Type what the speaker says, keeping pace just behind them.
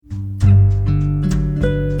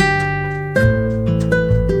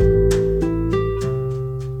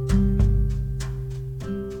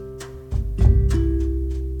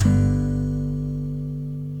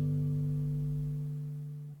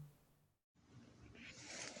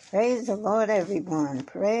Praise the Lord, everyone.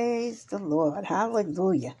 Praise the Lord.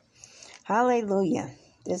 Hallelujah. Hallelujah.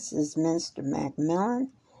 This is Minister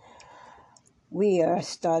Macmillan. We are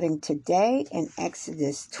starting today in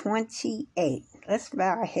Exodus 28. Let's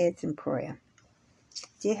bow our heads in prayer.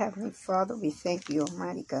 Dear Heavenly Father, we thank you,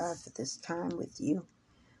 Almighty God, for this time with you.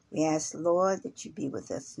 We ask, Lord, that you be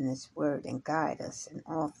with us in this word and guide us in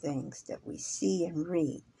all things that we see and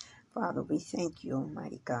read. Father, we thank you,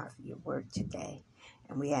 Almighty God, for your word today.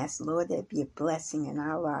 And we ask, Lord, that it be a blessing in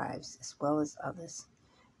our lives as well as others.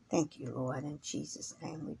 Thank you, Lord. In Jesus'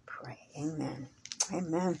 name we pray. Amen.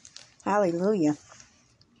 Amen. Hallelujah.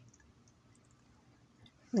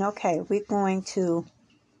 Okay, we're going to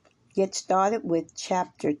get started with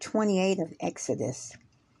chapter 28 of Exodus.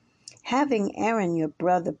 Having Aaron your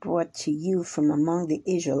brother brought to you from among the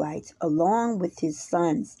Israelites, along with his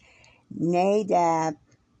sons, Nadab.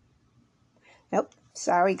 Nope,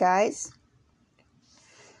 sorry guys.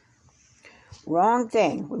 Wrong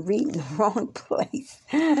thing. We're reading the wrong place.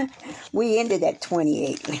 We ended at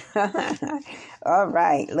 28. All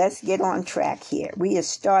right, let's get on track here. We are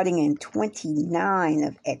starting in 29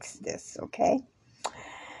 of Exodus, okay?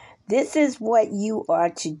 This is what you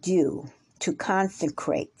are to do to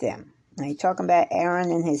consecrate them. Now you're talking about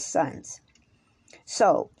Aaron and his sons.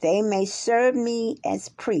 So they may serve me as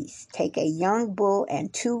priests. Take a young bull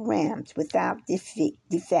and 2 rams without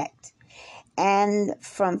defect, and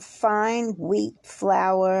from fine wheat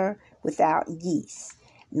flour without yeast.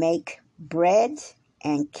 Make bread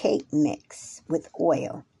and cake mix with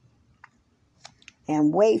oil,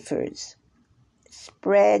 and wafers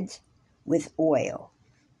spread with oil.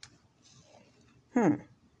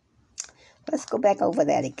 Let's go back over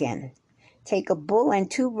that again. Take a bull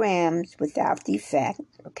and 2 rams without defect,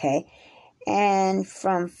 okay, and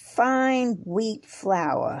from fine wheat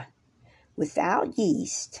flour without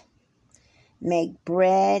yeast. Make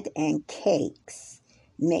bread and cakes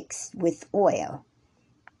mixed with oil.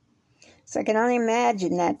 So I can only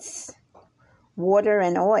imagine that's water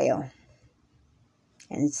and oil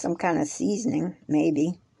and some kind of seasoning,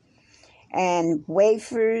 maybe. And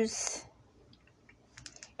wafers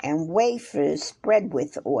spread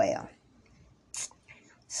with oil.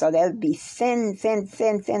 So there would be thin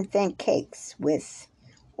cakes with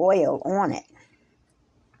oil on it.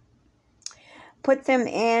 Put them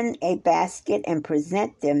in a basket and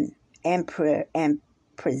present them in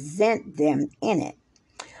it,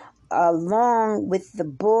 along with the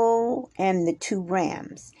bull and the 2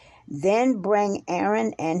 rams. Then bring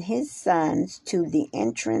Aaron and his sons to the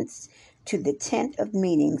entrance to the tent of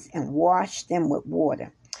meetings and wash them with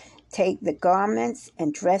water. Take the garments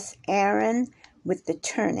and dress Aaron with the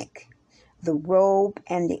tunic, the robe,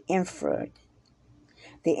 and the ephod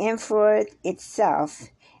itself,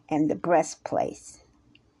 and the breastpiece.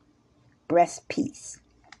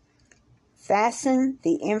 Fasten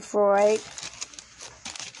the ephod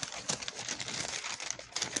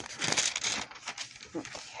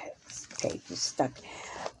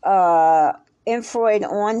ephod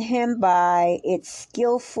on him by its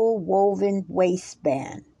skillful woven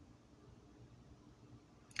waistband.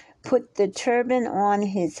 Put the turban on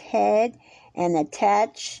his head and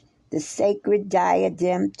attach the sacred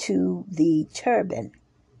diadem to the turban.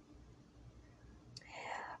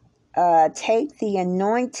 Take the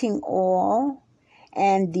anointing oil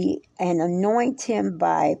and anoint him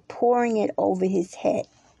by pouring it over his head,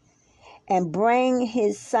 and bring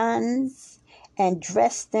his sons and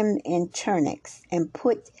dress them in tunics and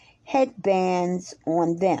put headbands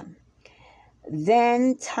on them.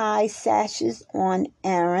 Then tie sashes on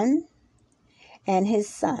Aaron and his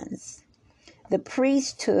sons. The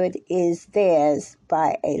priesthood is theirs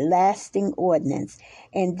by a lasting ordinance.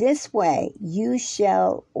 In this way you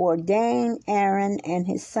shall ordain Aaron and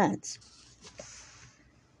his sons.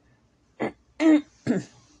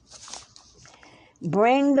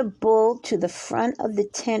 Bring the bull to the front of the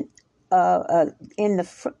tent.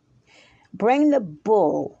 Bring the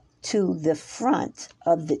bull to the front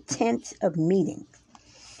of the tent of meeting,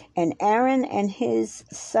 and Aaron and his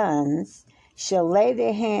sons shall lay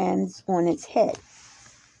their hands on its head.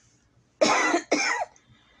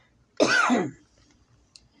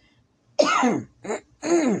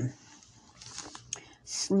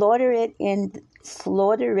 Slaughter it in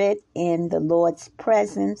the Lord's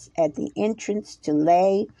presence at the entrance to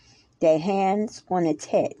lay their hands on its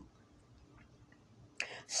head.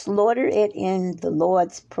 Slaughter it in the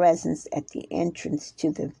Lord's presence at the entrance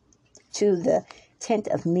to the tent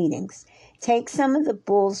of meetings. Take some of the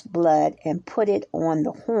bull's blood and put it on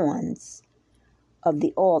the horns of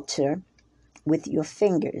the altar with your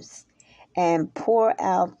fingers, and pour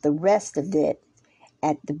out the rest of it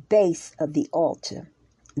at the base of the altar.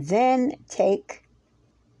 Then take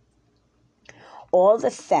all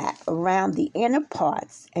the fat around the inner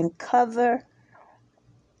parts and cover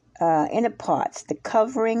the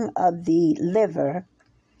covering of the liver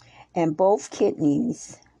and both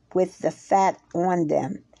kidneys with the fat on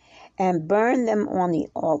them, and burn them on the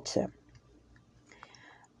altar.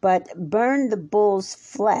 But burn the bull's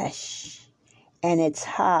flesh and its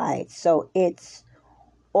hide, so it's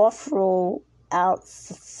offal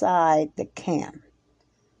outside the camp.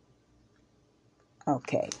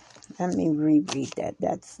 Okay, let me reread that.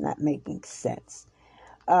 That's not making sense.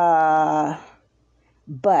 But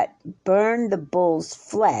burn the bull's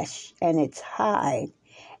flesh and its hide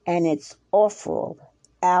and its offal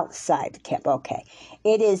outside the camp. Okay,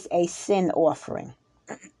 it is a sin offering.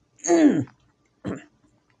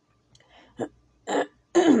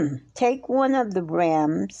 Take one of the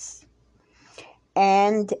rams,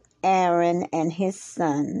 and Aaron and his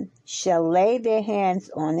son shall lay their hands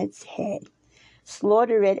on its head,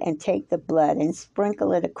 slaughter it, and take the blood and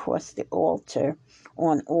sprinkle it across the altar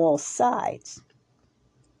on all sides.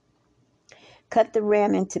 Cut the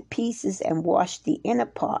ram into pieces and wash the inner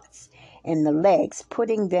parts and the legs,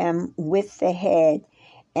 putting them with the head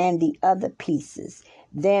and the other pieces.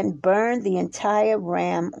 Then burn the entire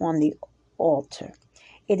ram on the altar.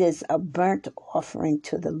 It is a burnt offering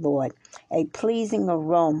to the Lord, a pleasing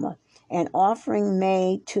aroma, an offering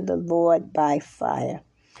made to the Lord by fire.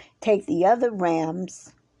 Take the other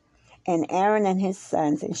rams, and Aaron and his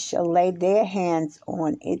sons, and shall lay their hands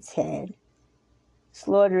on its head.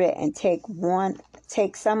 Slaughter it, and take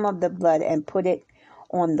some of the blood and put it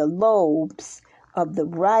on the lobes of the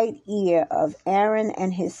right ear of Aaron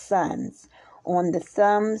and his sons, on the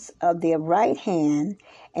thumbs of their right hand,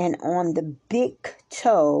 and on the big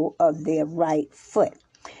toe of their right foot.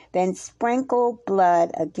 Then sprinkle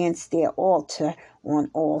blood against their altar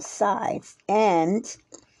on all sides, and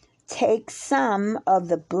take some of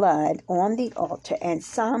the blood on the altar and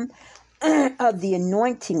some of the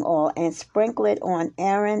anointing oil, and sprinkle it on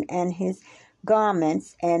Aaron and his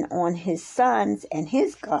garments, and on his sons and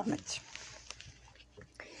his garments.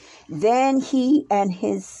 Then he and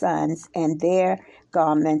his sons and their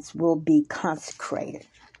garments will be consecrated.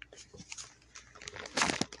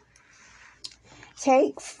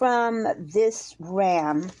 Take from this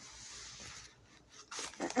ram,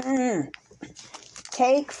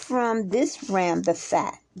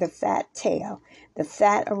 the fat tail, the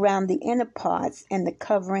fat around the inner parts, and the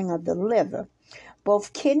covering of the liver,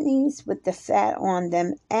 both kidneys with the fat on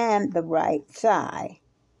them, and the right thigh.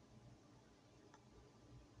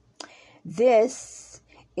 This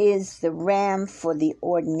is the ram for the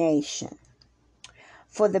ordination.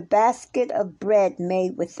 For the basket of bread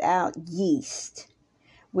made without yeast,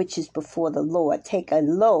 which is before the Lord, take a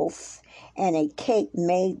loaf and a cake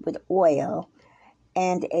made with oil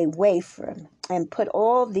and a wafer, and put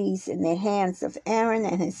all these in the hands of Aaron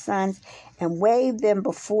and his sons, and wave them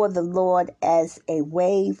before the Lord as a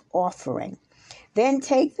wave offering. Then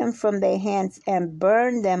take them from their hands and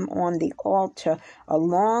burn them on the altar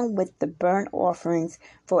along with the burnt offerings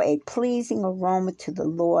for a pleasing aroma to the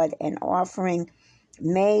Lord, an offering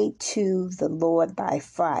made to the Lord by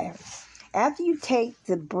fire. After you take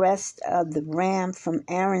the breast of the ram from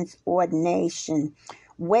Aaron's ordination,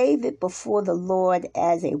 wave it before the Lord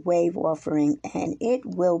as a wave offering, and it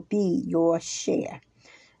will be your share.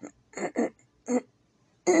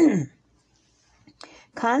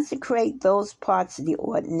 Consecrate those parts of the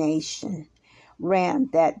ordination ram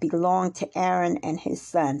that belonged to Aaron and his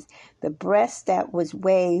sons, the breast that was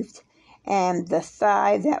waved and the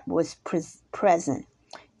thigh that was present.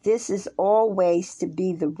 This is always to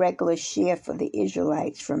be the regular share for the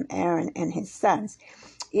Israelites from Aaron and his sons.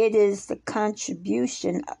 It is the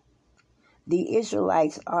contribution the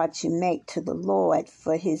Israelites are to make to the Lord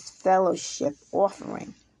for his fellowship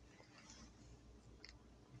offering.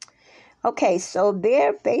 Okay, so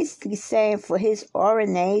they're basically saying for his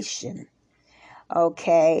ordination,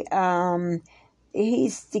 okay, him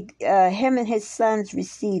and his sons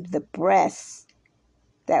received the breast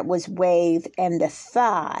that was waved and the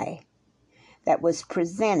thigh that was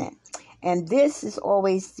presented. And this is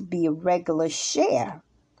always to be a regular share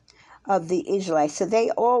of the Israelites. So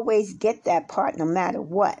they always get that part no matter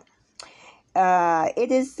what.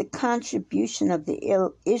 It is the contribution of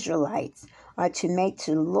the Israelites are to make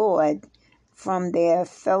to the Lord from their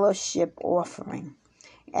fellowship offering.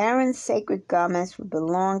 Aaron's sacred garments will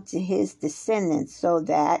belong to his descendants so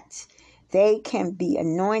that they can be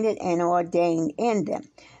anointed and ordained in them.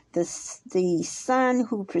 The son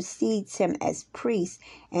who precedes him as priest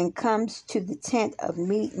and comes to the tent of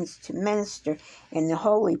meetings to minister in the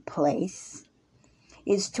holy place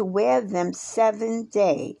is to wear them 7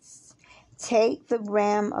 days. Take the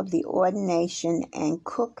ram of the ordination and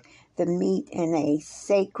cook the meat in a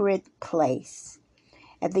sacred place.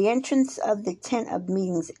 At the entrance of the tent of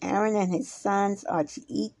meetings, Aaron and his sons are to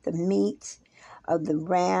eat the meat of the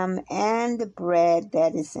ram and the bread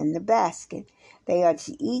that is in the basket. They are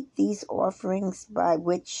to eat these offerings by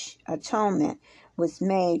which atonement was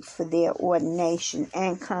made for their ordination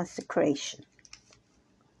and consecration.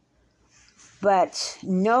 But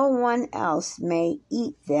no one else may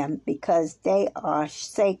eat them because they are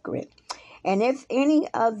sacred. And if any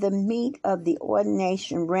of the meat of the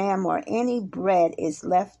ordination ram or any bread is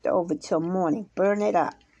left over till morning, burn it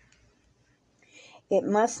up. It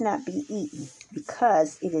must not be eaten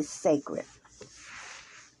because it is sacred.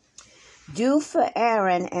 Do for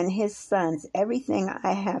Aaron and his sons everything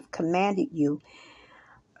I have commanded you,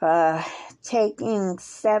 taking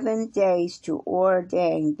 7 days to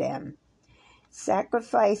ordain them.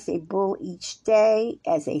 Sacrifice a bull each day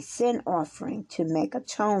as a sin offering to make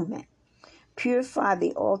atonement. Purify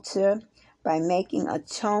the altar by making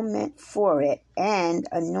atonement for it and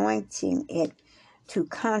anointing it to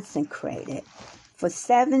consecrate it. For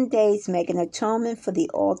 7 days make an atonement for the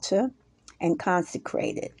altar and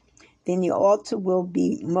consecrate it. Then the altar will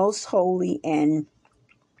be most holy, and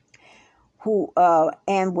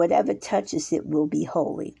whatever touches it will be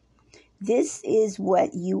holy. This is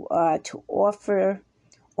what you are to offer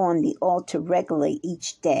on the altar regularly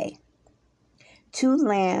each day. 2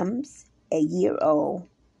 lambs, a year old.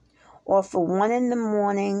 Offer one in the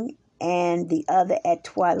morning and the other at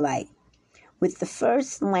twilight. With the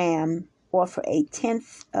first lamb, offer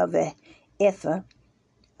 1/10 of an ephah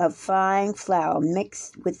of fine flour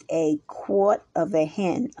mixed with 1/4 of a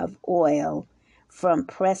hin of oil from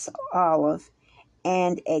pressed olive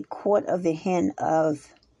and 1/4 of a hin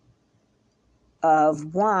of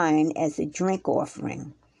wine as a drink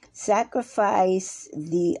offering. Sacrifice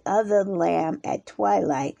the other lamb at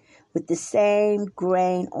twilight with the same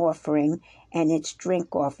grain offering and its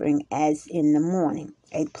drink offering as in the morning,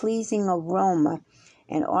 a pleasing aroma,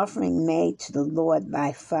 an offering made to the Lord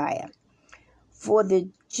by fire. For the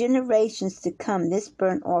generations to come, this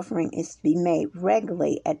burnt offering is to be made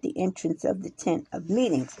regularly at the entrance of the tent of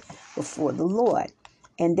meetings before the Lord.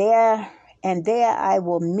 And there I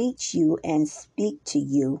will meet you and speak to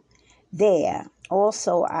you. There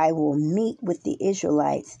also I will meet with the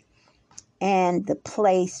Israelites, and the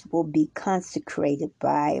place will be consecrated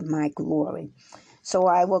by my glory. So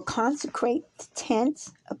I will consecrate the tent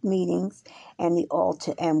of meetings and the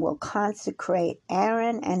altar, and will consecrate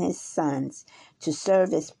Aaron and his sons to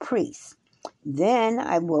serve as priests. Then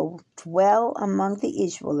I will dwell among the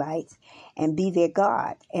Israelites and be their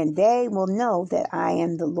God, and they will know that I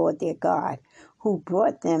am the Lord their God, who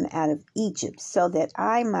brought them out of Egypt, so that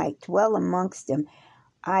I might dwell amongst them.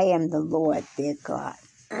 I am the Lord their God.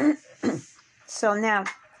 So now,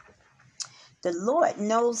 the Lord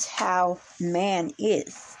knows how man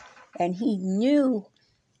is, and he knew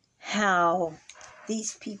how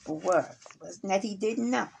these people were. Wasn't that he didn't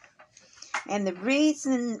know? And the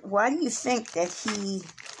reason, why do you think that he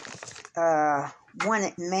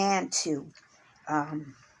wanted man to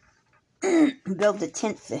build a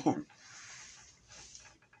tent for him?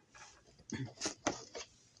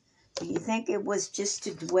 Do you think it was just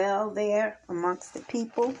to dwell there amongst the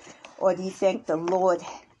people? Or do you think the Lord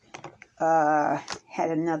had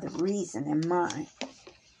another reason in mind?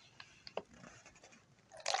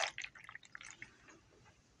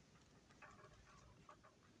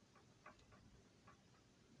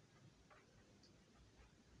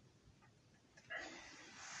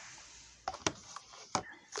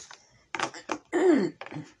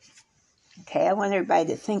 Okay, I want everybody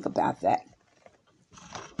to think about that.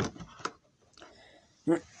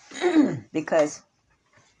 Because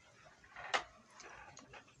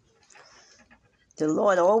the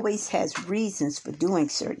Lord always has reasons for doing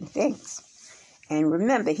certain things. And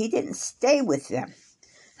remember, he didn't stay with them.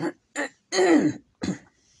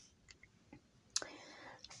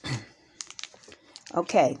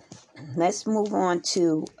 Okay, let's move on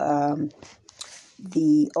to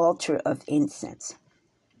the altar of incense.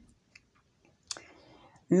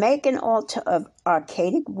 Make an altar of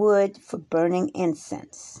arcadic wood for burning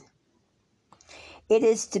incense. It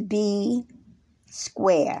is to be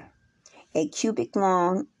square, 1 cubit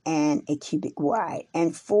long and 1 cubit wide,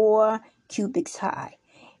 and 4 cubits high.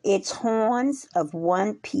 Its horns of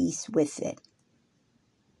one piece with it.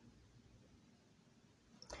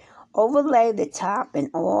 Overlay the top and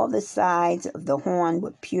all the sides of the horn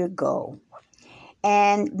with pure gold,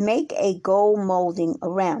 and make a gold molding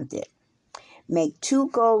around it. Make 2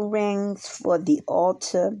 gold rings for the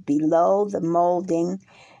altar below the molding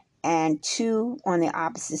and 2 on the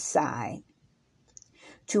opposite side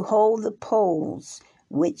to hold the poles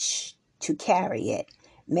which to carry it.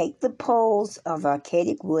 Make the poles of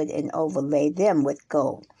Arcadic wood and overlay them with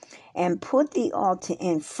gold. And put the altar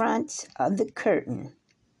in front of the curtain,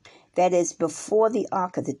 that is before the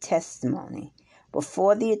ark of the testimony,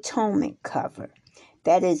 before the atonement cover,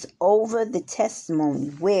 that is over the testimony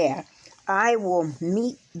where I will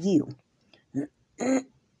meet you.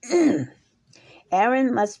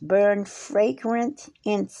 Aaron must burn fragrant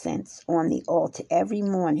incense on the altar every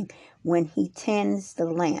morning when he tends the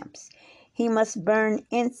lamps. He must burn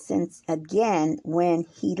incense again when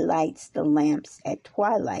he lights the lamps at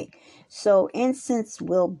twilight. So incense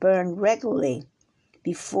will burn regularly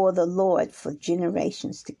before the Lord for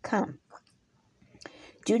generations to come.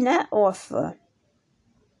 Do not offer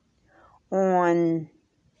on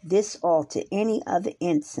this altar any other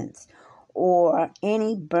incense or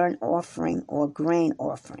any burnt offering or grain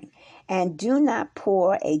offering, and do not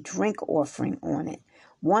pour a drink offering on it.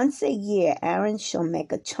 Once a year Aaron shall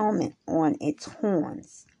make atonement on its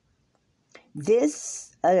horns.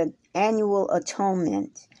 This annual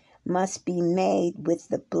atonement must be made with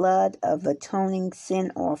the blood of atoning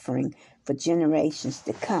sin offering for generations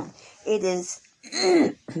to come. It is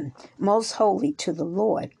most holy to the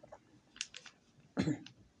Lord.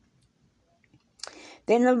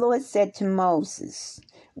 Then the Lord said to Moses,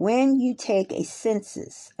 when you take a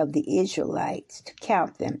census of the Israelites to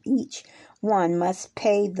count them, each one must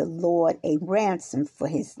pay the Lord a ransom for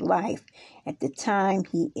his life at the time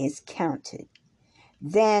he is counted.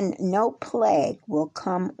 Then no plague will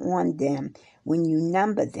come on them when you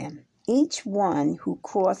number them. Each one who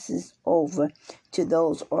crosses over to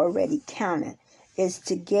those already counted is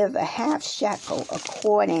to give a half shekel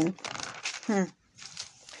according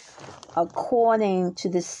to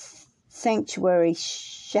the sanctuary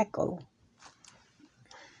shekel.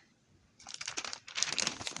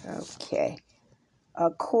 Okay.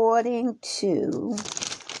 According to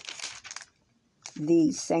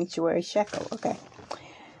the sanctuary shekel. Okay.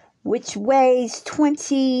 Which weighs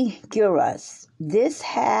 20 gerahs. This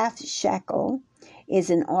half shekel is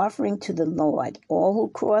an offering to the Lord. All who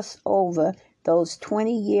cross over those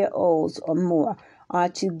 20-year-olds or more are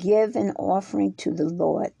to give an offering to the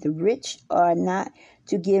Lord. The rich are not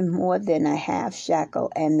to give more than a half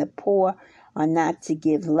shekel, and the poor are not to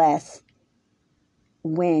give less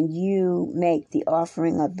when you make the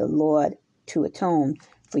offering of the Lord to atone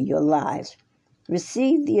for your lives.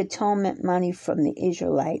 Receive the atonement money from the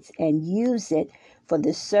Israelites and use it for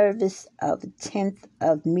the service of 10th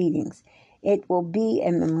of meetings. It will be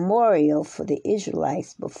a memorial for the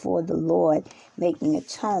Israelites before the Lord, making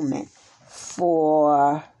atonement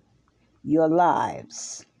for your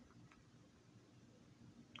lives.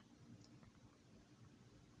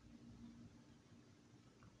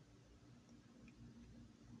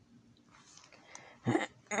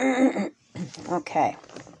 Okay.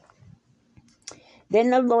 Then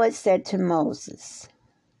the Lord said to Moses,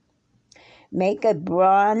 make a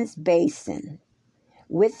bronze basin,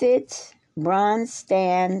 with its bronze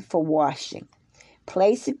stand for washing.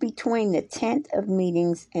 Place it between the tent of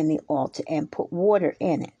meetings and the altar and put water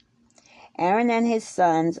in it. Aaron and his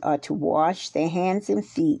sons are to wash their hands and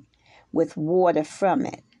feet with water from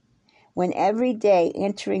it. When every day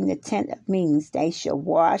entering the tent of meetings they shall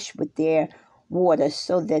wash with their water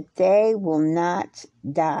so that they will not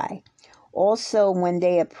die. Also, when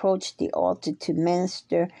they approach the altar to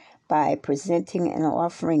minister by presenting an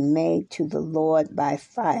offering made to the Lord by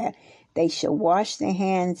fire, they shall wash their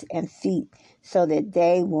hands and feet so that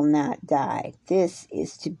they will not die. This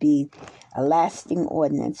is to be a lasting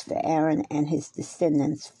ordinance for Aaron and his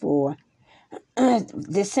descendants for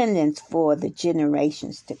the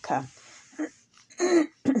generations to come.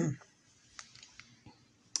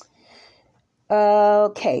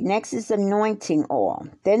 Okay, next is anointing oil.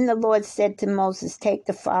 Then the Lord said to Moses, take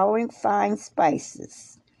the following fine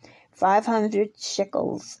spices, 500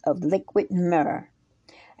 shekels of liquid myrrh.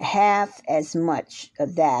 Half as much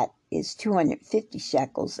of that is 250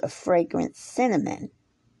 shekels of fragrant cinnamon,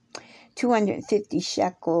 250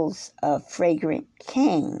 shekels of fragrant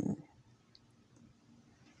cane,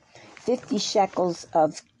 50 shekels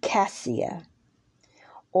of cassia,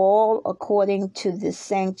 all according to the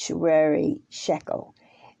sanctuary shekel,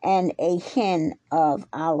 and a hin of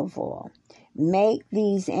olive oil. Make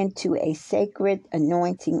these into a sacred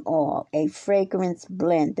anointing oil, a fragrance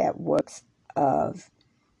blend that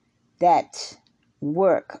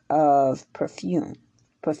work of perfumer.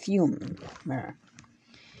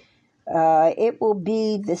 It will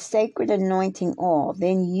be the sacred anointing oil.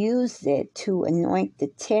 Then use it to anoint the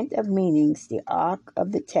tent of meetings, the ark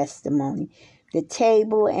of the testimony, the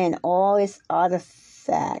table and all its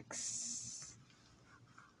artifacts.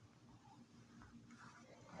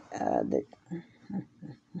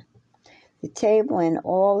 The table and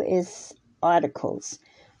all its articles.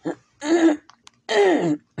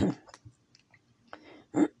 The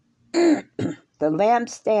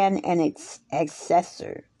lampstand and its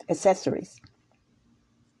accessories.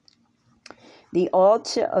 The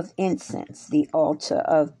altar of incense, the altar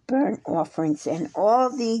of burnt offerings, and all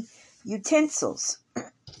the utensils.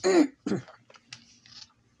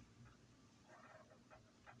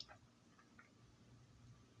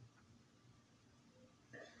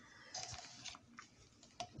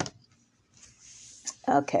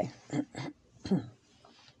 Okay.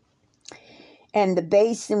 And the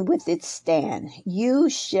basin with its stand. You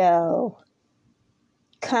shall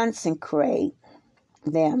consecrate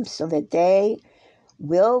them so that they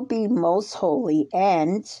will be most holy,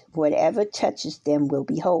 and whatever touches them will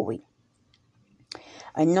be holy.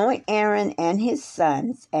 Anoint Aaron and his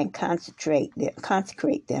sons and consecrate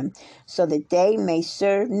them so that they may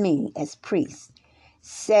serve me as priests.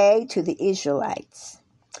 Say to the Israelites,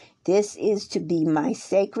 this is to be my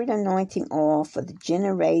sacred anointing oil for the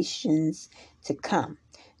generations to come.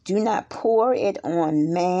 Do not pour it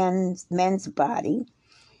on man's body,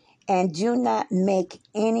 and do not make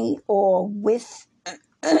any oil with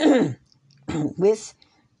with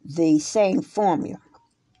the same formula.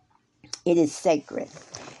 It is sacred,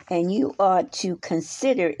 and you are to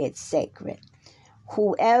consider it sacred.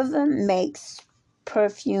 Whoever makes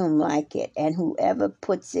perfume like it, and whoever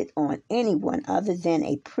puts it on anyone other than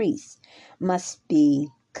a priest, must be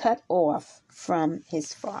cut off from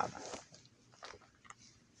his father.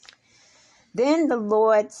 Then the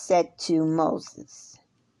Lord said to Moses,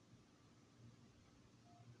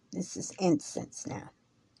 this is incense now,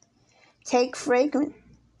 take fragrant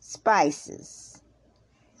spices,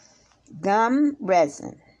 gum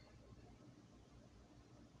resin,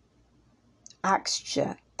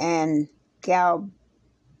 oxygen, and galbanum,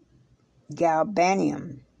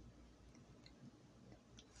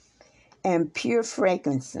 and pure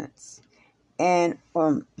frankincense, and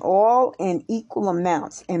all in equal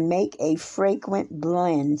amounts, and make a fragrant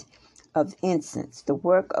blend of incense, the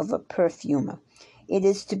work of a perfumer. It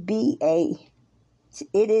is to be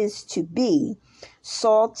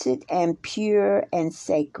salted and pure and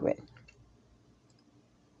sacred.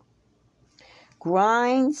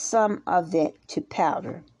 Grind some of it to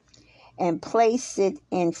powder, and place it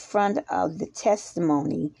in front of the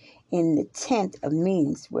testimony in the tent of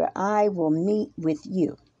meetings, where I will meet with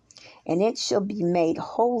you, and it shall be made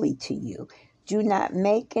holy to you. Do not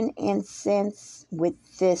make an incense with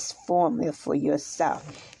this formula for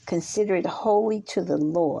yourself. Consider it holy to the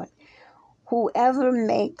Lord. Whoever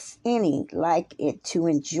makes any like it to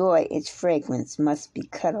enjoy its fragrance must be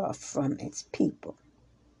cut off from its people.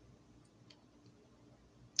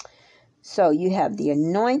 So you have the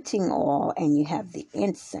anointing oil and you have the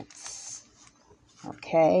incense.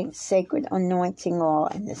 Okay? Sacred anointing oil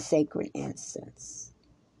and the sacred incense.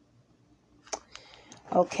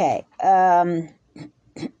 Okay.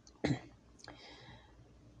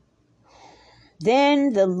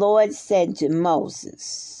 Then the Lord said to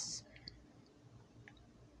Moses,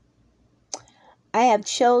 I have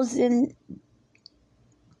chosen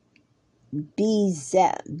Bezalel,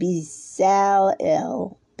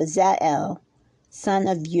 son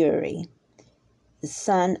of Uri, the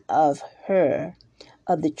son of Hur,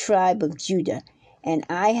 of the tribe of Judah, and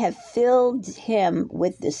I have filled him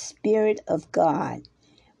with the Spirit of God,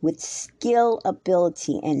 with skill,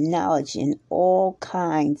 ability, and knowledge in all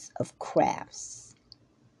kinds of crafts.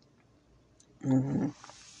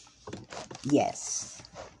 Yes.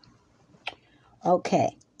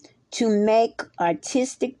 Okay. To make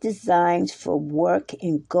artistic designs for work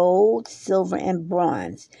in gold, silver, and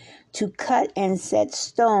bronze, to cut and set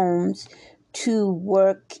stones, to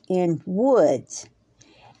work in wood,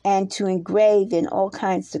 and to engrave in all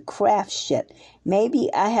kinds of craftsmanship.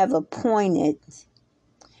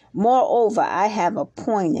 Moreover, I have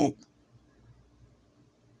appointed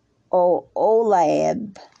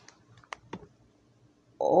Oholab,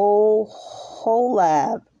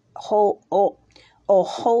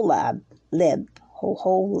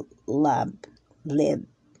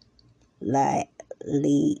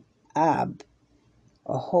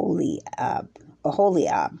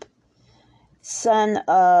 Aholiab, son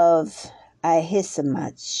of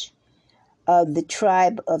Ahisamach, of the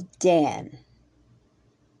tribe of Dan,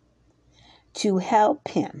 to help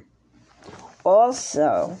him.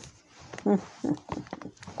 Also,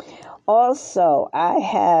 Also, I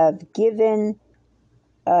have given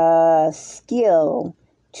skill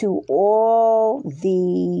to all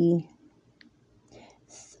the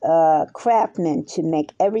craftsmen to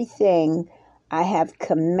make everything I have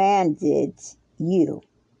commanded you.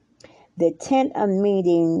 The tent of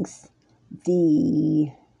meetings,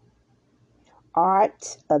 the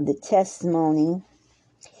art of the testimony,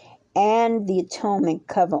 and the atonement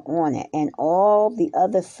cover on it, and all the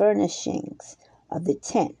other furnishings of the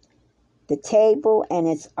tent, the table and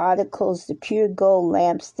its articles, the pure gold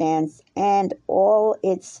lampstands, and all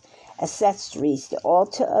its accessories, the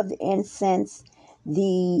altar of incense,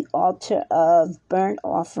 the altar of burnt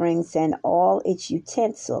offerings, and all its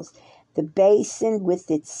utensils, the basin with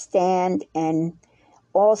its stand, and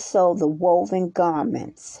also the woven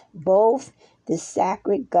garments, both the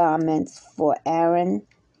sacred garments for Aaron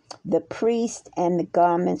the priest, and the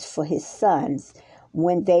garments for his sons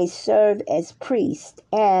when they serve as priests,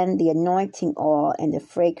 and the anointing oil and the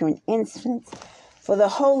fragrant incense for the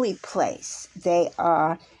holy place. They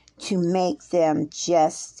are to make them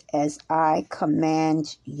just as I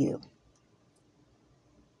command you.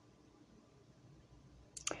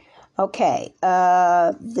 Okay,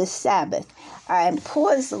 the Sabbath. I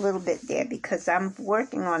paused a little bit there because I'm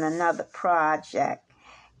working on another project,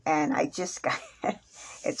 and I just got,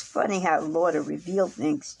 it's funny how the Lord will reveal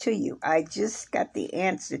things to you. I just got the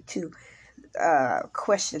answer to a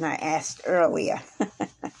question I asked earlier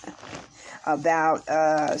about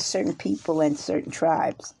certain people and certain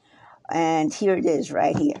tribes. And here it is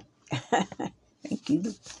right here. Thank you.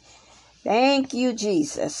 Thank you,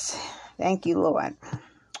 Jesus. Thank you, Lord.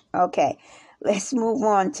 Okay, let's move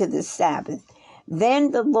on to the Sabbath.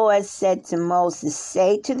 Then the Lord said to Moses,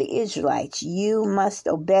 say to the Israelites, you must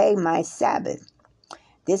obey my Sabbath.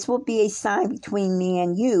 This will be a sign between me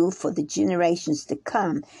and you for the generations to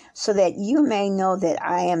come, so that you may know that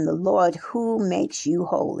I am the Lord who makes you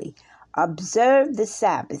holy. Observe the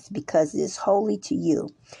Sabbath because it is holy to you.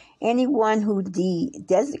 Anyone who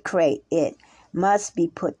desecrates it must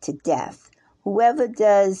be put to death. Whoever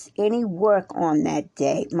does any work on that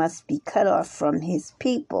day must be cut off from his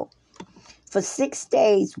people. For 6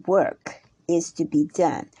 days work is to be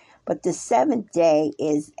done, but the seventh day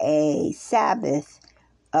is a Sabbath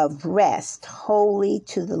of rest, holy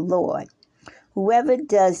to the Lord. Whoever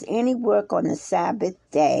does any work on the Sabbath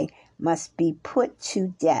day must be put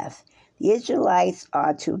to death. The Israelites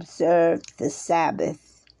are to observe the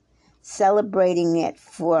Sabbath, celebrating it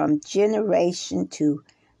from generation to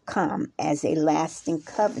come as a lasting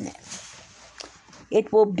covenant.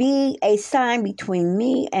 It will be a sign between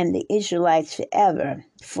me and the Israelites forever.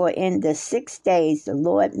 For in the 6 days the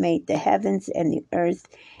Lord made the heavens and the earth,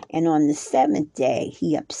 and on the seventh day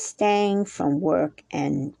he abstained from work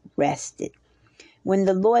and rested. When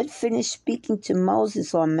the Lord finished speaking to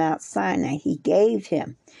Moses on Mount Sinai, he gave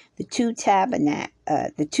him the two tablets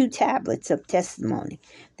of testimony,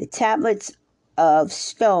 the tablets of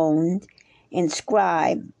stone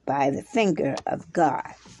inscribed by the finger of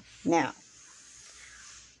God. Now,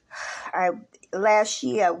 last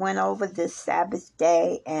year I went over this Sabbath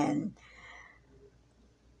day and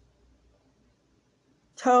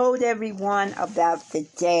told everyone about the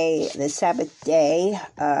day. The Sabbath day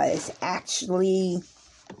is actually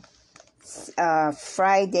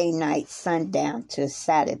Friday night sundown to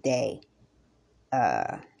Saturday.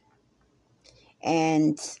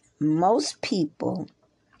 And most people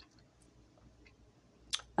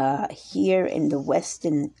here in the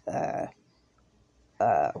Western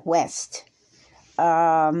West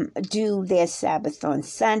do their Sabbath on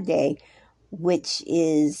Sunday, which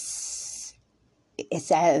is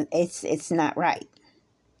it's not right.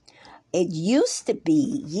 It used to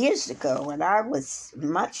be years ago when I was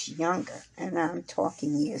much younger, and I'm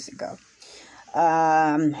talking years ago,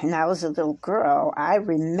 and I was a little girl. I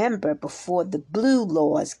remember before the blue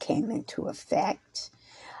laws came into effect,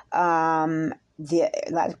 a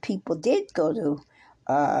lot of people did go to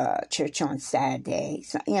church on Saturday.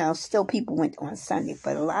 So, still people went on Sunday,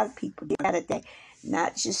 but a lot of people did Saturday.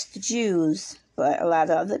 Not just the Jews, but a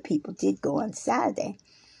lot of other people did go on Saturday.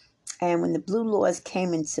 And when the blue laws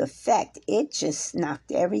came into effect, it just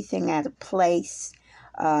knocked everything out of place.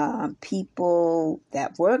 People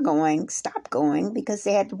that were going stopped going because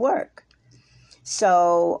they had to work.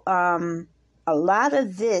 So a lot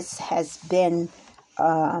of this has been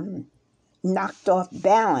knocked off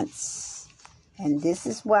balance. And this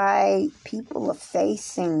is why people are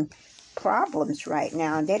facing problems right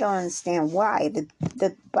now. And they don't understand why.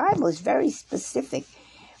 The Bible is very specific.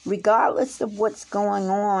 Regardless of what's going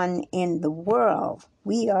on in the world,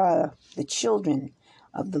 we are the children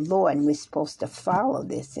of the Lord, and we're supposed to follow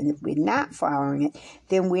this. And if we're not following it,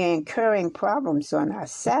 then we're incurring problems on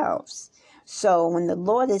ourselves. So when the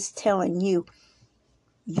Lord is telling you,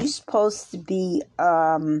 you're supposed to be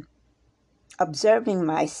observing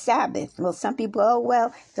my Sabbath. Well, some people, oh,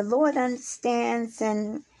 well, the Lord understands,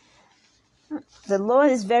 and the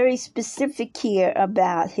Lord is very specific here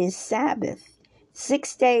about his Sabbath.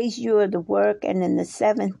 6 days you are to work, and then the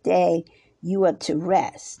seventh day you are to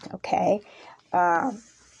rest, okay?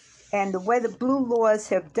 And the way the blue laws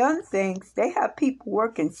have done things, they have people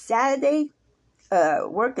working Saturday,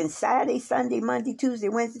 Sunday, Monday, Tuesday,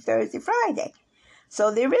 Wednesday, Thursday, Friday.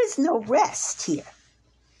 So there is no rest here,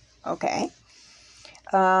 okay?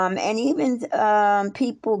 And even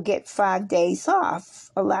people get 5 days off.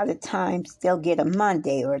 A lot of times they'll get a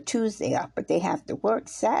Monday or a Tuesday off, but they have to work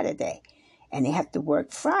Saturday and they have to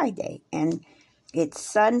work Friday. And it's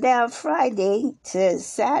sundown Friday to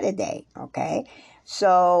Saturday, okay?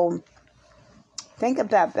 So think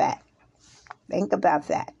about that. Think about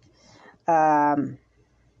that.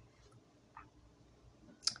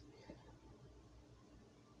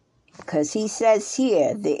 Because he says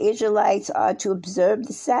here, the Israelites are to observe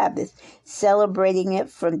the Sabbath, celebrating it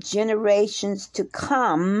from generations to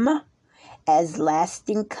come as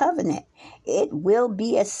lasting covenant. It will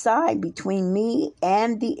be a sign between me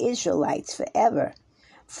and the Israelites forever.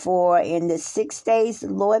 For in the 6 days the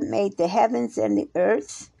Lord made the heavens and the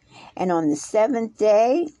earth, and on the seventh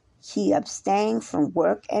day he abstained from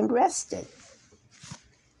work and rested.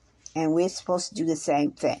 And we're supposed to do the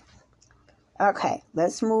same thing. Okay,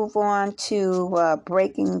 let's move on to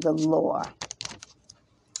breaking the law.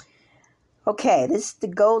 Okay, this is the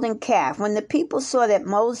golden calf. When the people saw that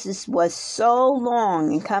Moses was so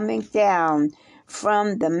long in coming down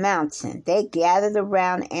from the mountain, they gathered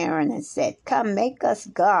around Aaron and said, "Come, make us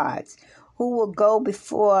gods who will go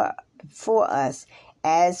before us.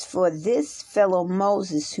 As for this fellow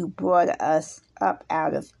Moses who brought us up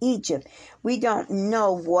out of Egypt, we don't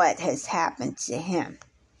know what has happened to him."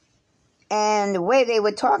 And the way they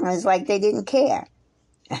were talking is like they didn't care.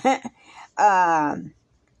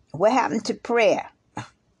 What happened to prayer?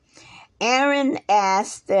 Aaron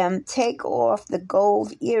asked them, "Take off the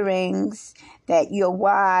gold earrings that your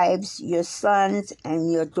wives, your sons,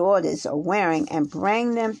 and your daughters are wearing and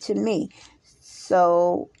bring them to me."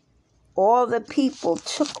 So all the people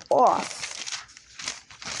took off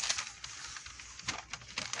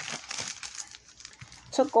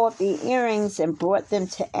the earrings and brought them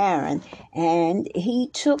to Aaron, and he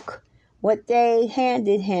took what they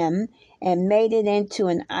handed him and made it into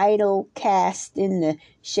an idol cast in the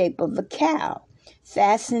shape of a cow,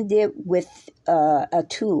 fastened it with a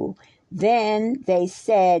tool. Then they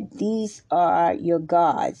said, "These are your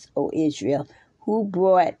gods, O Israel, who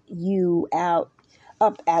brought you up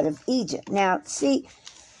out of Egypt." Now, see,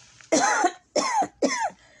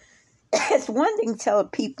 it's one thing to tell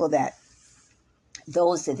people that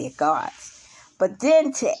those are their gods, but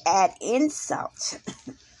then to add insult,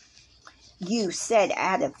 you said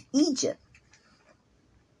out of Egypt.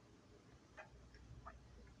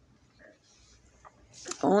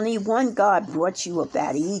 Only one God brought you up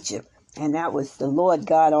out of Egypt, and that was the Lord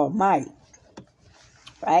God Almighty,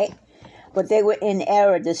 right? But they were in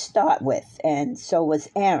error to start with, and so was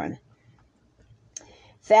Aaron.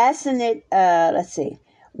 Fasten it, let's see.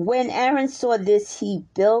 When Aaron saw this, he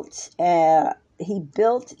built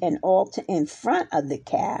an altar in front of the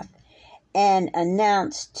calf and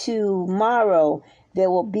announced, "Tomorrow there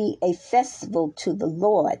will be a festival to the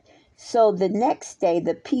Lord." So the next day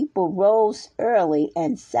the people rose early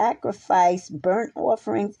and sacrificed burnt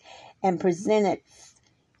offerings and presented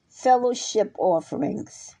fellowship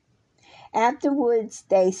offerings. Afterwards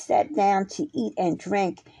they sat down to eat and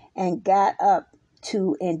drink and got up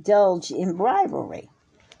to indulge in rivalry.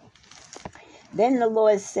 Then the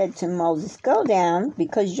Lord said to Moses, "Go down,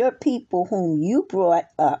 because your people whom you brought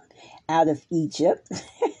up out of Egypt..."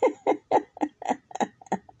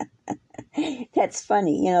 That's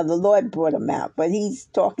funny. The Lord brought him out, but he's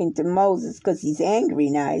talking to Moses because he's angry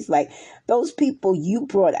now. He's like, "Those people you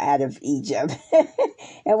brought out of Egypt."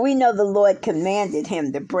 And we know the Lord commanded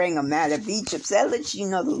him to bring them out of Egypt. So that lets you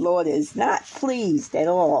know the Lord is not pleased at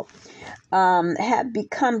all. Have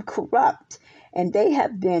become corrupt, and they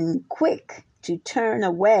have been quick to turn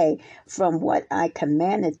away from what I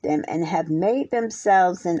commanded them, and have made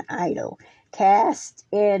themselves an idol, cast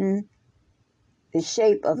in the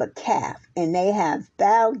shape of a calf, and they have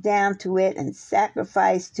bowed down to it and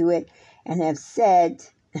sacrificed to it, and have said,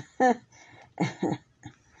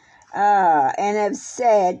 and have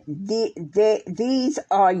said, these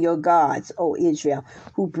are your gods, O Israel,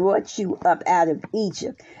 who brought you up out of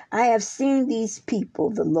Egypt. I have seen these people,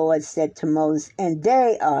 the Lord said to Moses, and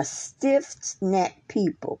they are stiff-necked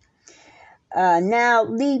people. Now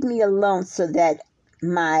leave me alone so that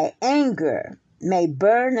my anger may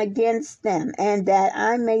burn against them and that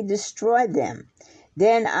I may destroy them.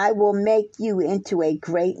 Then I will make you into a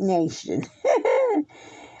great nation.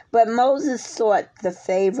 But Moses sought the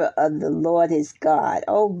favor of the Lord his God.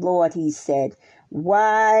 O Lord, he said,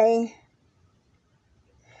 why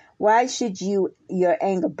should your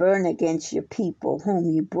anger burn against your people, whom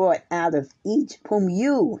you brought out of Egypt,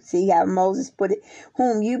 see how Moses put it,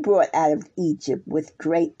 whom you brought out of Egypt with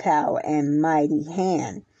great power and mighty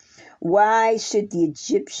hand? Why should the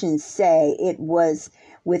Egyptians say it was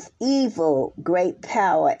with evil, great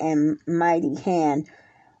power and mighty hand?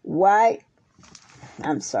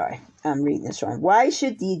 I'm reading this wrong. Why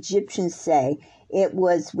should the Egyptians say it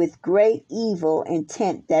was with great evil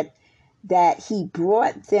intent that he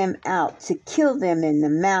brought them out to kill them in the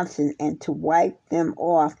mountain and to wipe them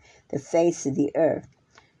off the face of the earth?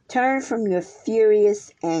 Turn from your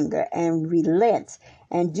furious anger and relent,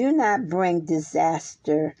 and do not bring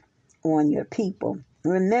disaster on your people.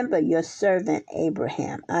 Remember your servant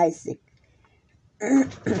Abraham, Isaac,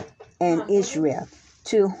 and Israel,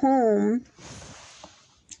 to whom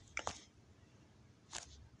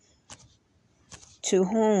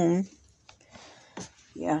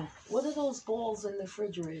yeah. What are those balls in the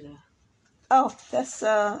refrigerator? Oh, that's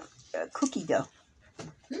cookie dough.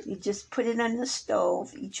 You just put it on the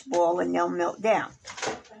stove, each ball, and they'll melt down.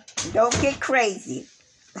 Don't get crazy.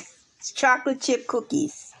 It's chocolate chip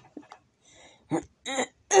cookies.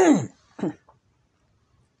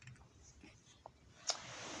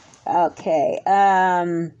 Okay.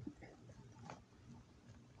 Oh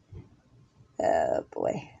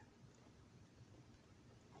boy.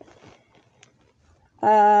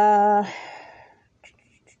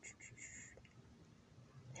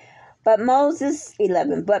 But Moses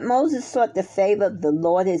sought the favor of the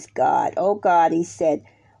Lord his God. O God, he said,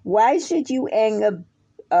 why should you anger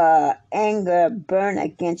burn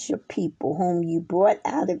against your people, whom you brought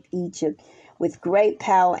out of Egypt with great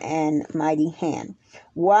power and mighty hand?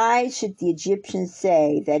 Why should the Egyptians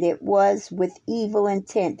say that it was with evil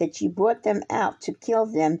intent that you brought them out to kill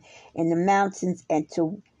them in the mountains and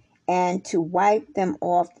to wipe them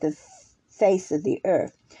off the face of the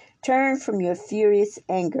earth? Turn from your furious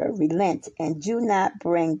anger, relent, and do not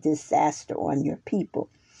bring disaster on your people.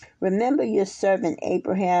 Remember your servant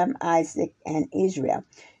Abraham, Isaac, and Israel,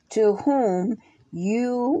 to whom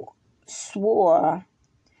you swore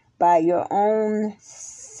by your own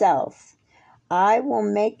self, I will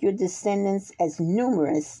make your descendants as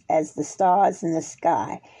numerous as the stars in the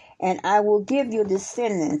sky, and I will give your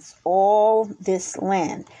descendants all this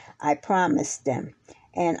land I promised them,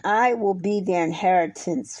 and I will be their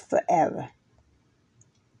inheritance forever.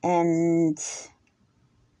 And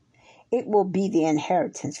it will be the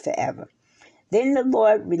inheritance forever. Then the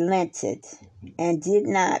Lord relented and did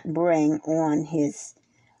not bring on his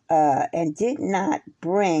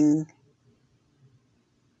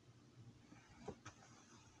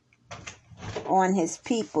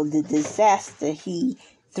people the disaster he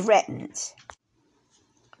threatened.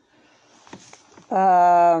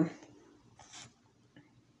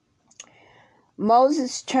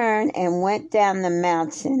 Moses turned and went down the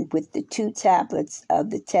mountain with the 2 tablets of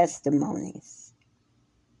the testimonies.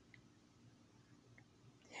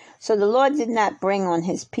 So the Lord did not bring on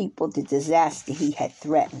his people the disaster he had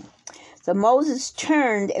threatened. So Moses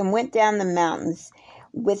turned and went down the mountains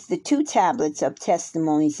with the 2 tablets of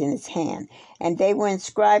testimonies in his hand, and they were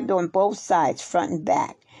inscribed on both sides, front and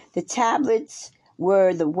back. The tablets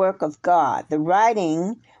were the work of God. The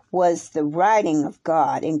writing was the writing of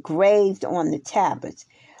God engraved on the tablets.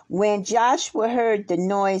 When Joshua heard the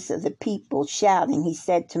noise of the people shouting, he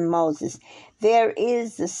said to Moses, there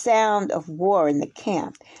is the sound of war in the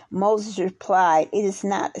camp. Moses replied, it is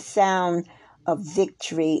not the sound of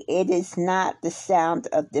victory. It is not the sound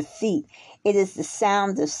of defeat. It is the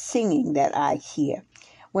sound of singing that I hear.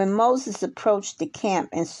 When Moses approached the camp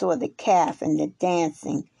and saw the calf and the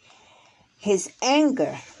dancing, his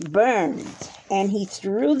anger burned, and he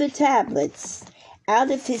threw the tablets out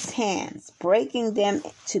of his hands, breaking them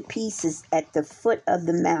to pieces at the foot of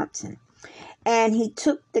the mountain. And he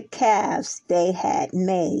took the calves they had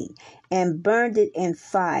made and burned it in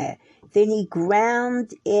fire. Then he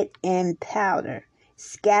ground it in powder,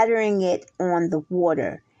 scattering it on the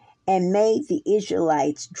water, and made the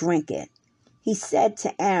Israelites drink it. He said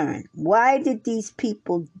to Aaron, why did these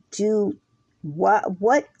people do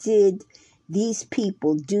what did these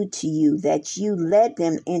people do to you that you led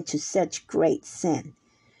them into such great sin?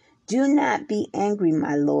 Do not be angry,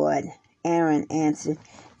 my lord. Aaron answered,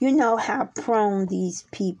 you know how prone these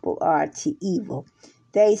people are to evil.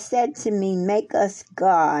 They said to me, make us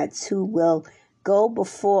gods who will go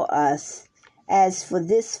before us. As for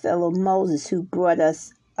this fellow Moses who brought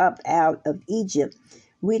us up out of Egypt,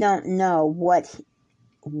 we don't know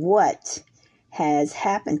what has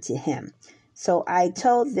happened to him. So I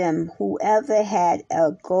told them, whoever had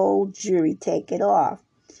a gold jewelry, take it off.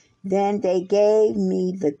 Then they gave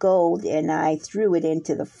me the gold, and I threw it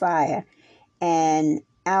into the fire, and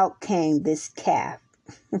out came this calf.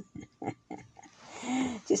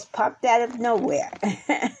 Just popped out of nowhere.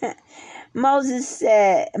 Moses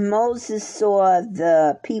saw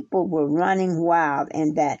the people were running wild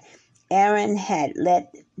and that Aaron had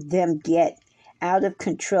let them get out of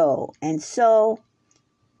control, and so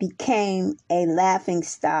became a laughing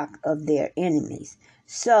stock of their enemies.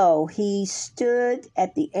 So he stood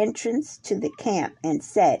at the entrance to the camp and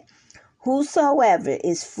said, whosoever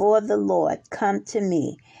is for the Lord, come to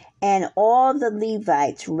me. And all the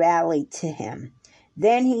Levites rallied to him.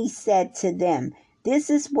 Then he said to them, this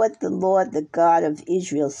is what the Lord, the God of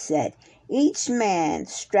Israel, said. Each man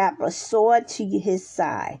strap a sword to his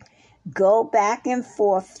side. Go back and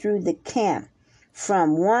forth through the camp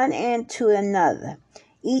from one end to another,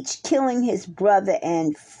 each killing his brother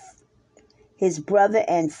and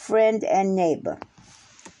friend and neighbor.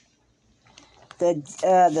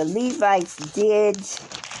 The Levites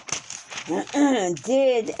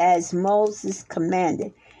did as Moses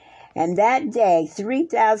commanded, and that day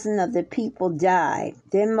 3,000 of the people died.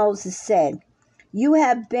 Then Moses said, you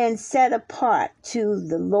have been set apart to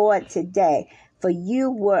the Lord today, for you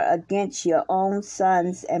were against your own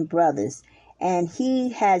sons and brothers, and he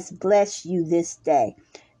has blessed you this day.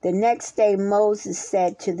 The next day Moses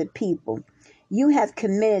said to the people, you have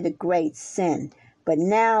committed a great sin, but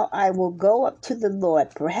now I will go up to the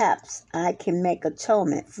Lord. Perhaps I can make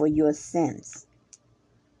atonement for your sins.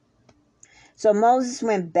 So Moses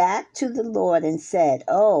went back to the Lord and said,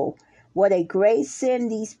 oh, what a great sin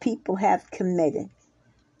these people have committed.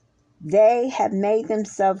 They have made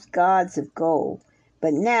themselves gods of gold.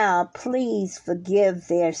 But now please forgive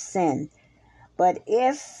their sin. But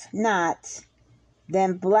if not,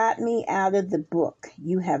 then blot me out of the book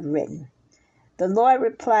you have written. The Lord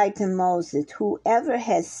replied to Moses, whoever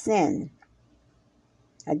has sinned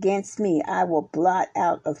against me, I will blot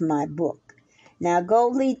out of my book. Now go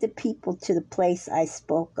lead the people to the place I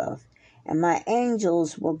spoke of, and my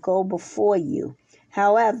angels will go before you.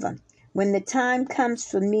 However, when the time comes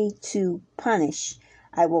for me to punish,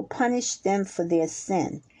 I will punish them for their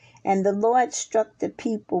sin. And the Lord struck the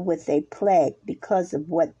people with a plague because of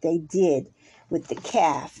what they did with the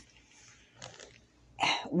calf.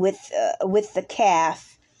 With the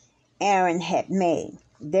calf Aaron had made.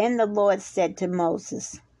 Then the Lord said to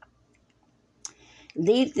Moses,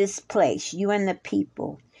 leave this place, you and the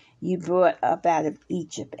people you brought up out of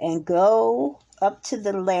Egypt, and go up to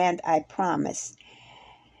the land I promised,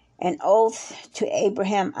 an oath to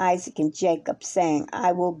Abraham, Isaac, and Jacob, saying,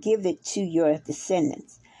 I will give it to your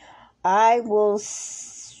descendants. I will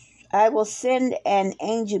send an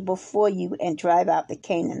angel before you and drive out the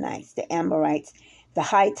Canaanites, the Amorites, the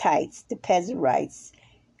Hittites, the Perizzites,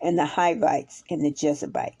 and the Hivites, and the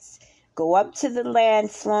Jebusites. Go up to the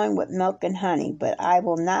land flowing with milk and honey, but I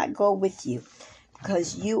will not go with you,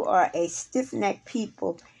 because you are a stiff-necked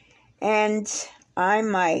people, and I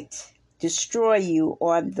might destroy you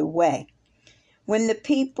on the way. When the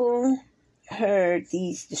people heard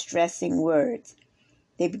these distressing words,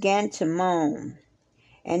 they began to moan,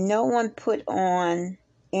 and no one put on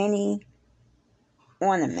any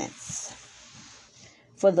ornaments.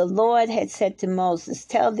 For the Lord had said to Moses,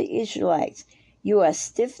 tell the Israelites, you are a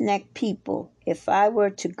stiff-necked people. If I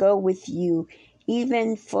were to go with you,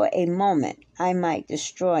 even for a moment, I might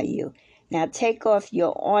destroy you. Now take off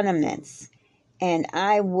your ornaments, and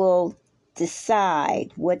I will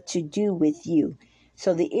decide what to do with you.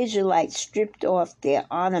 So the Israelites stripped off their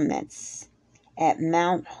ornaments at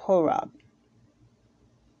Mount Horeb.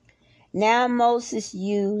 Now Moses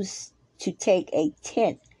used to take a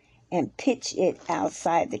tent and pitch it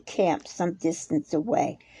outside the camp some distance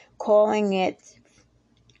away, calling it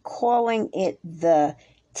the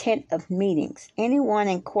tent of meetings. Anyone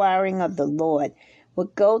inquiring of the Lord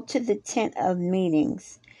would go to the tent of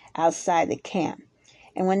meetings outside the camp.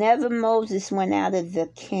 And whenever Moses went out of the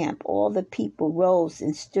camp, all the people rose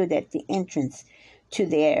and stood at the entrance to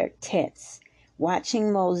their tents,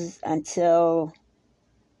 watching Moses until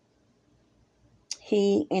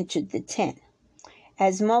he entered the tent.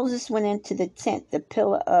 As Moses went into the tent, the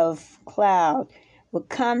pillar of cloud would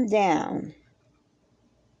come down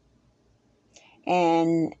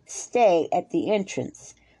and stay at the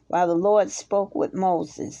entrance while the Lord spoke with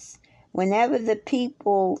Moses. Whenever the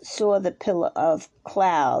people saw the pillar of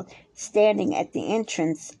cloud standing at the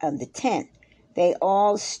entrance of the tent, they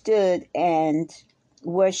all stood and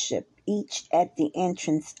worshiped, each at the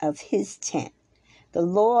entrance of his tent. The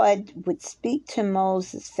Lord would speak to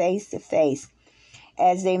Moses face to face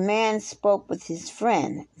as a man spoke with his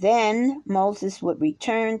friend. Then Moses would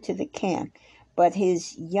return to the camp, but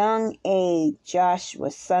his young aide, Joshua,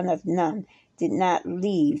 son of Nun, did not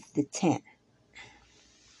leave the tent.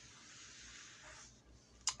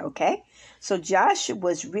 Okay, so Joshua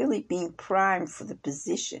was really being primed for the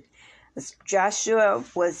position. Joshua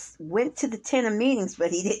went to the tent of meetings,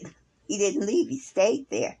 but he didn't leave. He stayed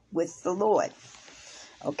there with the Lord.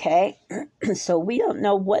 Okay, so we don't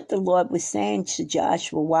know what the Lord was saying to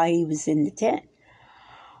Joshua while he was in the tent.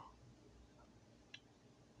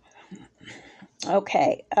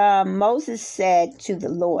 Okay, Moses said to the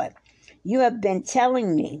Lord, "You have been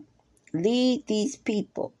telling me, lead these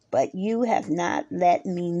people, but you have not let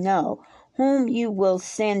me know whom you will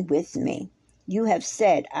send with me. You have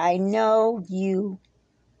said, I know you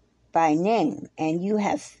by name, and you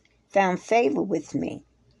have found favor with me.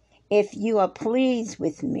 If you are pleased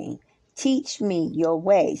with me, teach me your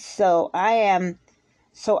way, so I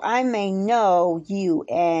may know you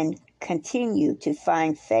and continue to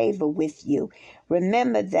find favor with you.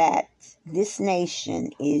 Remember that this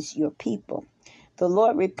nation is your people." The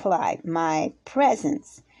Lord replied, "My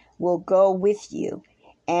presence will go with you,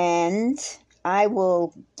 and I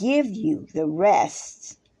will give you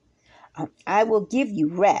rest.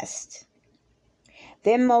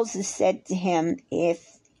 Then Moses said to him,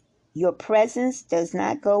 "If your presence does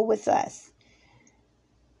not go with us,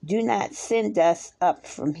 do not send us up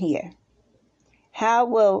from here. How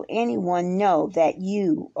will anyone know that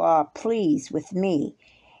you are pleased with me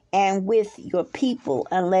and with your people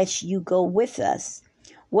unless you go with us?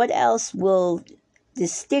 What else will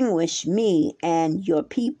distinguish me and your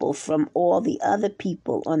people from all the other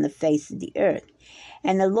people on the face of the earth?"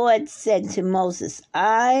 And the Lord said to Moses,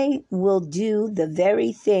 "I will do the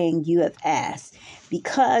very thing you have asked,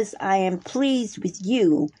 because I am pleased with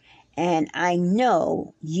you and I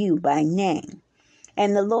know you by name."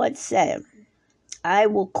 And the Lord said, "I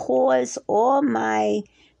will cause all my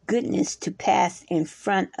goodness to pass in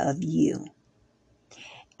front of you,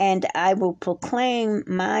 and I will proclaim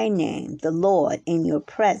my name, the Lord, in your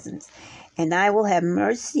presence. And I will have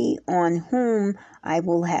mercy on whom I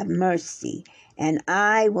will have mercy, and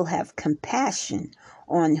I will have compassion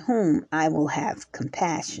on whom I will have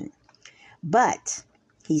compassion. But,"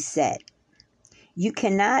 he said, "you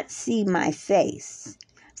cannot see my face,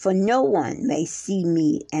 for no one may see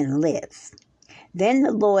me and live." Then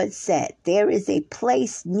the Lord said, "There is a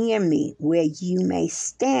place near me where you may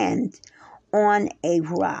stand on a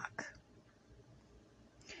rock.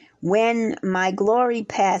 When my glory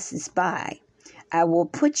passes by, I will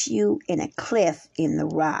put you in a cleft in the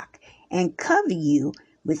rock and cover you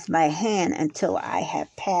with my hand until I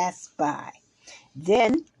have passed by.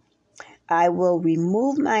 Then I will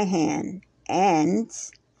remove my hand and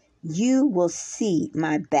you will see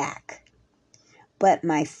my back, but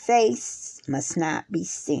my face must not be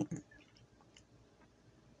seen."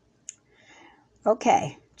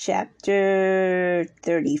 Okay, chapter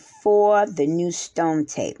 34, the new stone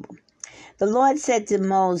table. The Lord said to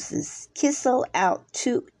Moses, chisel out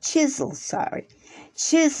two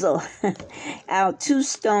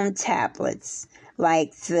stone tablets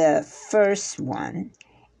like the first one,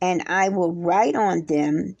 and I will write on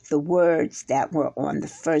them the words that were on the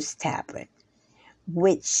first tablet,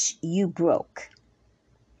 which you broke.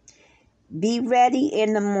 Be ready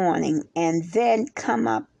in the morning, and then come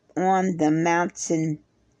up on the mountain,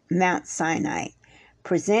 Mount Sinai.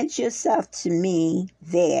 Present yourself to me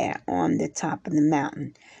there on the top of the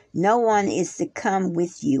mountain. No one is to come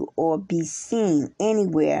with you or be seen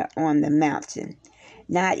anywhere on the mountain.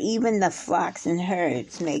 Not even the flocks and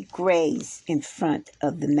herds may graze in front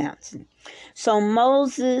of the mountain. So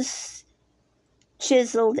Moses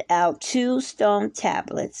chiseled out 2 stone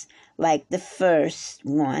tablets like the first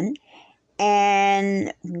one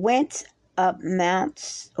and went up Mount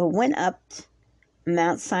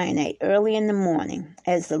Sinai early in the morning,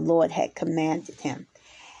 as the Lord had commanded him.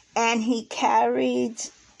 And he carried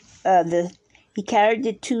the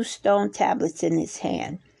 2 stone tablets in his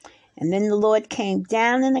hand. And then the Lord came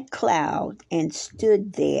down in a cloud and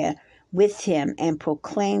stood there with him and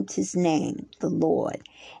proclaimed his name, the Lord.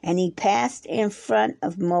 And he passed in front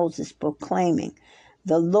of Moses, proclaiming,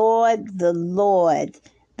 the Lord,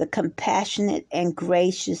 the compassionate and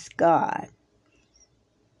gracious God,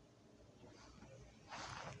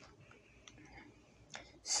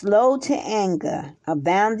 slow to anger,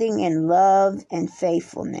 abounding in love and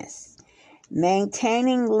faithfulness,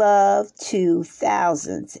 maintaining love to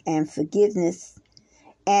thousands, and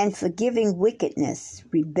forgiving wickedness,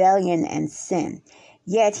 rebellion, and sin.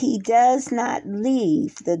 Yet he does not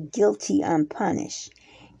leave the guilty unpunished.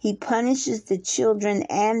 He punishes the children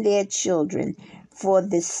and their children for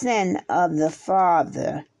the sin of the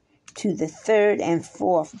father to the third and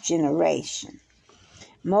fourth generation.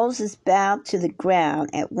 Moses bowed to the ground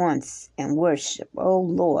at once and worshiped. "O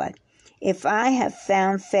Lord, if I have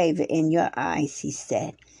found favor in your eyes," he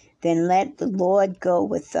said, "then let the Lord go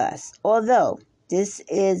with us. Although this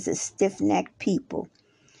is a stiff-necked people,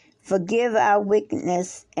 forgive our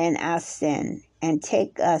wickedness and our sin, and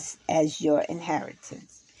take us as your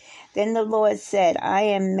inheritance." Then the Lord said, "I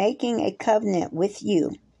am making a covenant with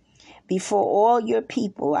you. Before all your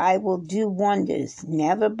people I will do wonders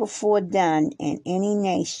never before done in any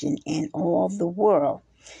nation in all the world.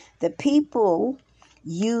 The people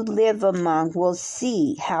you live among will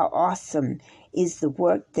see how awesome is the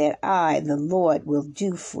work that I, the Lord, will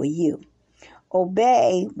do for you.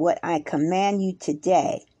 Obey what I command you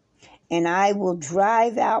today, and I will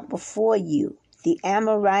drive out before you the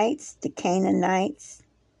Amorites, the Canaanites,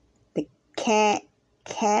 the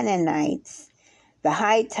Canaanites, the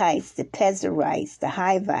Hittites, the Pezerites, the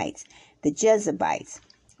Hivites, the Jebusites.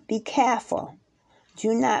 Be careful.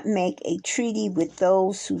 Do not make a treaty with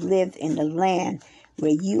those who live in the land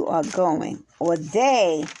where you are going, or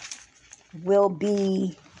they will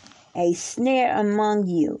be a snare among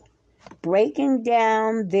you, breaking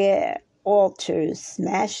down their altars,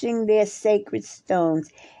 smashing their sacred stones,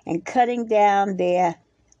 and cutting down their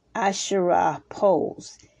Asherah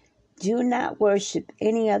poles. Do not worship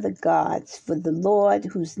any other gods, for the Lord,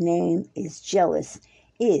 whose name is jealous,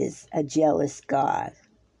 is a jealous God.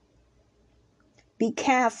 Be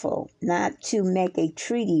careful not to make a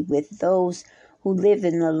treaty with those who live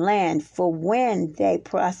in the land, for when they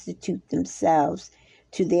prostitute themselves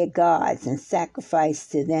to their gods and sacrifice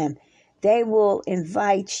to them, they will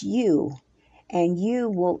invite you, and you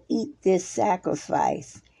will eat this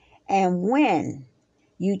sacrifice. And when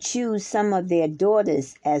you choose some of their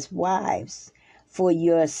daughters as wives for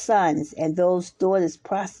your sons, and those daughters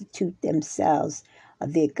prostitute themselves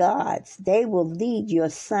of their gods, they will lead your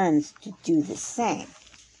sons to do the same.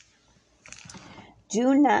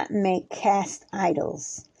 Do not make cast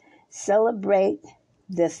idols. Celebrate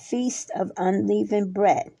the feast of unleavened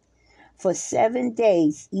bread. For 7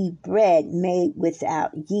 days eat bread made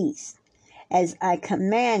without yeast. As I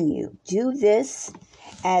command you, do this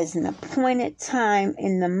as an appointed time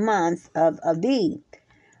in the month of Abib,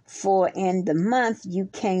 for in the month you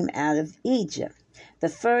came out of Egypt. The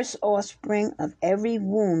first offspring of every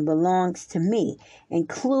womb belongs to me,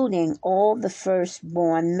 including all the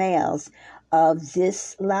firstborn males of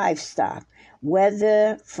this livestock,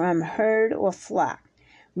 whether from herd or flock.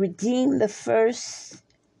 Redeem the firstborn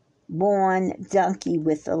donkey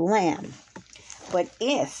with a lamb. But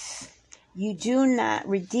if you do not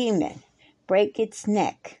redeem it, break its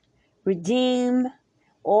neck. Redeem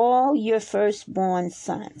all your firstborn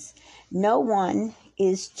sons. No one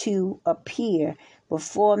is to appear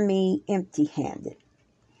before me empty-handed.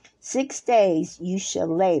 6 days you shall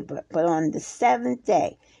labor, but on the 7th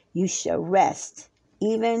day you shall rest.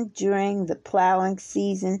 Even during the plowing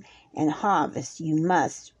season and harvest you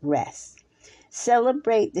must rest.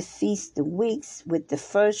 Celebrate the Feast of Weeks with the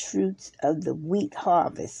first fruits of the wheat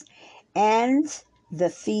harvest, and the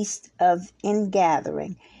Feast of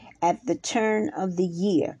Ingathering at the turn of the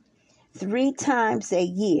year. 3 times a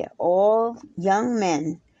year all young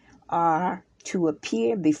men are to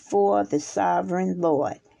appear before the sovereign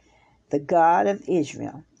Lord, the God of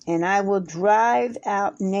Israel. And I will drive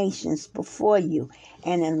out nations before you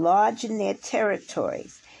and enlarge in their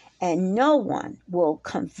territories, and no one will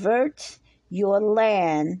convert your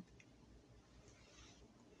land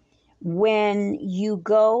when you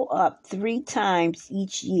go up 3 times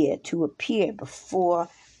each year to appear before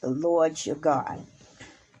the Lord your God.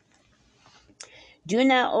 Do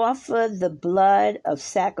not offer the blood of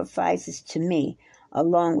sacrifices to me,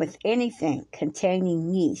 along with anything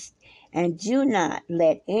containing yeast, and do not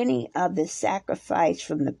let any other sacrifice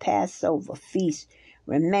from the Passover feast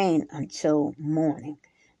remain until morning.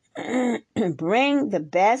 Bring the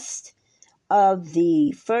best of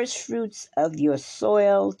the first fruits of your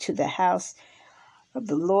soil to the house of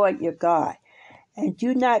the Lord your God, and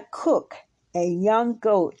do not cook a young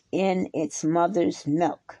goat in its mother's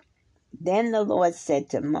milk. Then the Lord said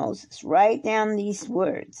to Moses, "Write down these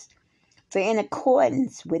words, for in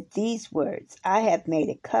accordance with these words I have made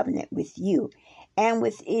a covenant with you and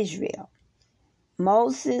with Israel."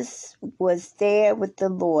 Moses was there with the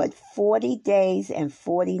Lord 40 days and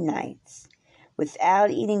 40 nights,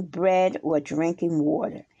 without eating bread or drinking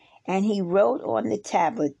water. And he wrote on the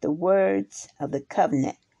tablet the words of the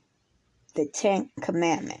covenant, the 10th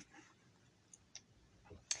commandment.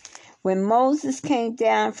 When Moses came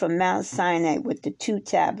down from Mount Sinai with the 2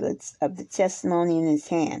 tablets of the testimony in his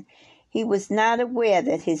hand, he was not aware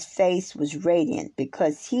that his face was radiant,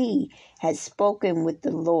 because he had spoken with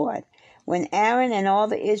the Lord. When Aaron and all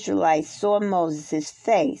the Israelites saw Moses, his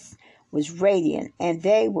face was radiant, and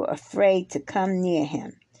they were afraid to come near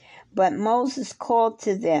him. But Moses called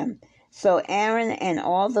to them. So Aaron and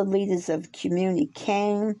all the leaders of the community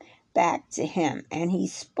came back to him, and he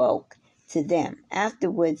spoke to them.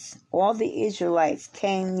 Afterwards, all the Israelites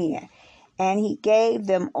came near, and he gave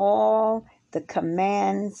them all the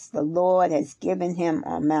commands the Lord has given him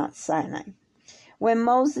on Mount Sinai. When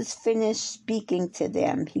Moses finished speaking to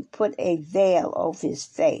them, he put a veil over his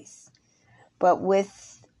face. But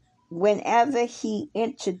whenever he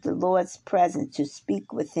entered the Lord's presence to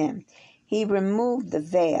speak with him, he removed the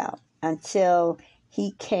veil until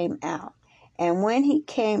he came out. And when he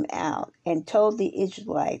came out and told the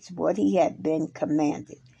Israelites what he had been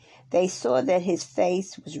commanded, they saw that his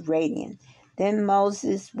face was radiant. Then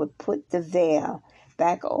Moses would put the veil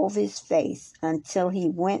back over his face until he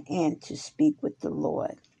went in to speak with the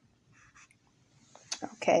Lord.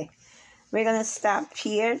 Okay, we're going to stop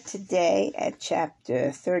here today at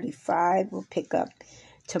chapter 35. We'll pick up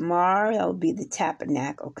tomorrow. It'll be the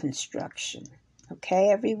tabernacle construction. Okay,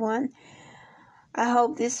 everyone? I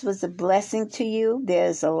hope this was a blessing to you.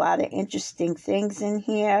 There's a lot of interesting things in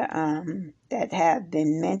here that have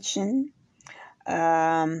been mentioned.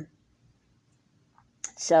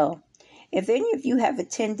 So, if any of you have a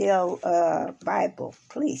Tyndale Bible,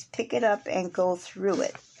 please pick it up and go through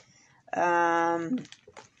it.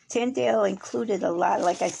 Tyndale included a lot.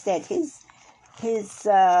 Like I said, his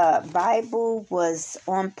Bible was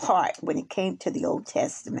on part when it came to the Old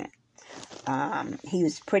Testament. He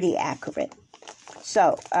was pretty accurate.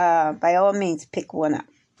 So, by all means, pick one up.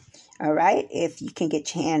 All right, if you can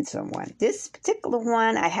get your hands on one. This particular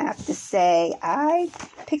one, I have to say, I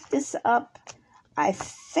picked this up, I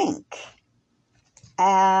think,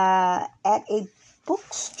 at a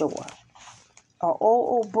bookstore, an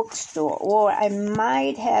old bookstore, or I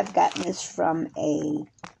might have gotten this from a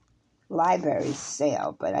library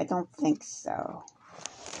sale, but I don't think so.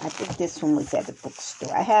 I think this one was at a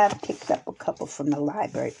bookstore. I have picked up a couple from the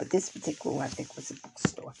library, but this particular one I think was a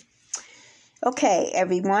bookstore. Okay,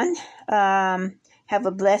 everyone, have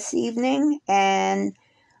a blessed evening, and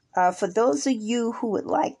for those of you who would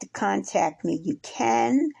like to contact me, you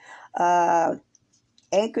can.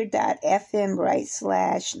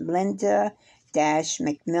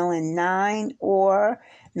 Anchor.fm/Linda-McMillan9 or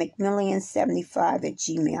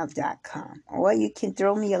McMillian75@gmail.com. Or you can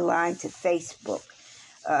throw me a line to Facebook.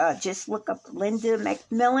 Just look up Linda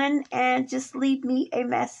McMillan and just leave me a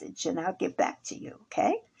message and I'll get back to you,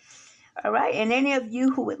 okay? All right, and any of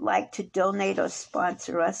you who would like to donate or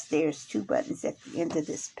sponsor us, there's 2 buttons at the end of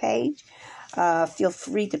this page. Feel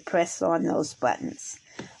free to press on those buttons.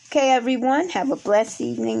 Okay, everyone, have a blessed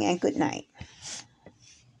evening and good night.